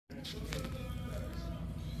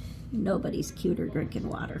Nobody's cuter drinking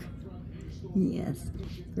water. Yes,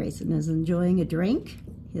 Grayson is enjoying a drink.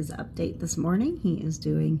 His update this morning, he is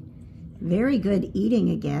doing very good eating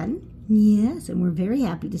again. Yes, and we're very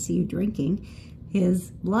happy to see you drinking.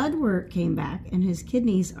 His blood work came back and his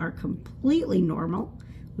kidneys are completely normal,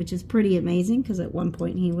 which is pretty amazing because at one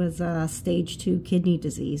point he was stage 2 kidney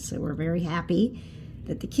disease. So we're very happy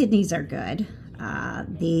that the kidneys are good.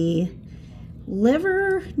 The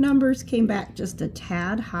liver numbers came back just a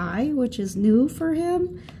tad high, which is new for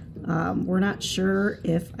him. We're not sure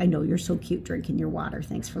if, I know you're so cute drinking your water.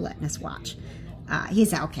 Thanks for letting us watch.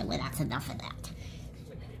 He's okay, well, that's enough of that.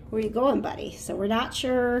 Where you going, buddy? So we're not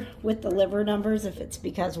sure with the liver numbers if it's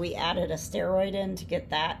because we added a steroid in to get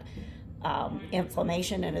that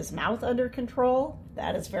inflammation in his mouth under control.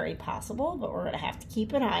 That is very possible, but we're going to have to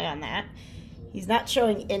keep an eye on that. He's not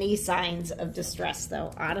showing any signs of distress,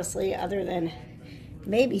 though, honestly, other than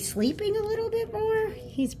maybe sleeping a little bit more.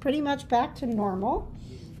 He's pretty much back to normal.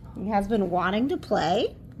 He has been wanting to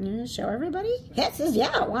play. Show everybody. He says,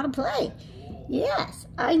 yeah, I want to play. Yes,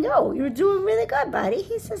 I know. You're doing really good, buddy.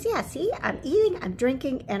 He says, yeah, see, I'm eating, I'm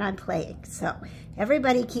drinking, and I'm playing. So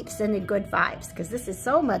everybody keeps sending good vibes because this is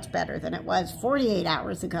so much better than it was 48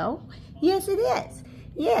 hours ago. Yes, it is.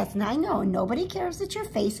 Yes, and I know nobody cares that your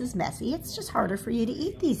face is messy. It's just harder for you to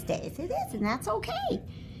eat these days. It is, and that's okay.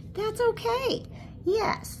 That's okay.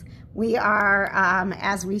 Yes, we are,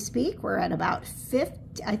 as we speak, we're at about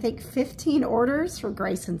 15 orders for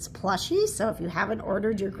Grayson's plushie. So if you haven't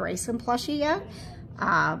ordered your Grayson plushie yet,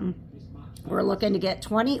 we're looking to get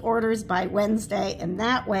 20 orders by Wednesday, and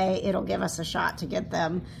that way it'll give us a shot to get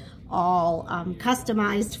them all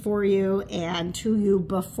customized for you and to you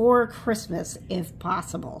before Christmas if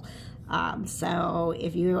possible. So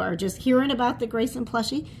if you are just hearing about the Grayson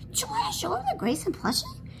plushie, do you want to show him the Grayson plushie?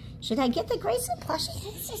 Should I get the Grayson plushie?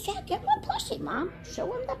 He says, yeah, get my plushie, Mom.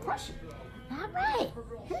 Show him the plushie. All right.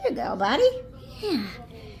 Here you go, buddy. Yeah.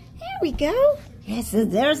 There we go. Yes, so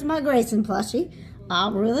there's my Grayson plushie.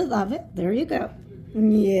 I really love it. There you go.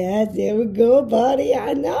 Yeah, there we go, buddy.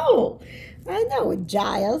 I know. I know.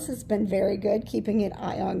 Giles has been very good keeping an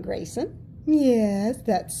eye on Grayson. Yes,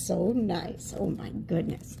 that's so nice. Oh, my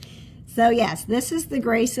goodness. So, yes, this is the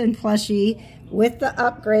Grayson plushie with the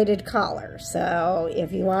upgraded collar. So,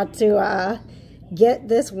 if you want to get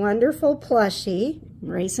this wonderful plushie,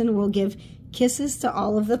 Grayson will give kisses to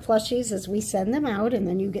all of the plushies as we send them out, and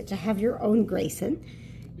then you get to have your own Grayson.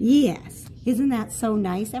 Yes, isn't that so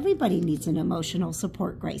nice? Everybody needs an emotional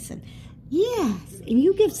support, Grayson. Yes, and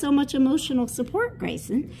you give so much emotional support,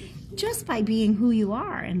 Grayson, just by being who you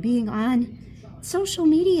are and being on social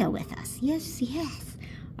media with us. Yes, yes.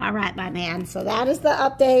 All right, my man, so that is the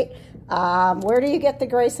update. Where do you get the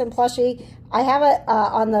Grayson plushie? I have it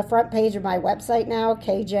on the front page of my website now,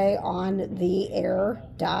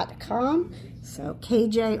 kjontheair.com. So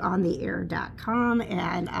kjontheair.com,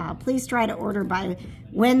 and please try to order by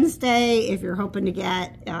Wednesday if you're hoping to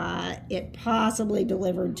get it possibly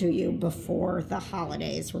delivered to you before the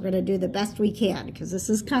holidays. We're going to do the best we can because this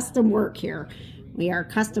is custom work here. We are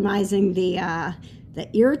customizing the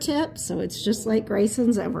ear tip, so it's just like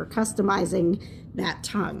Grayson's, and we're customizing that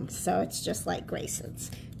tongue, so it's just like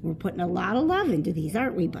Grayson's. We're putting a lot of love into these,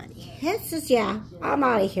 aren't we, buddy? Yes, yeah, I'm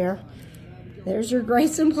out of here. There's your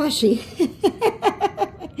Grayson plushie.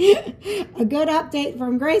 A good update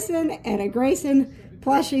from Grayson and a Grayson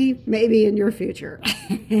plushie maybe in your future.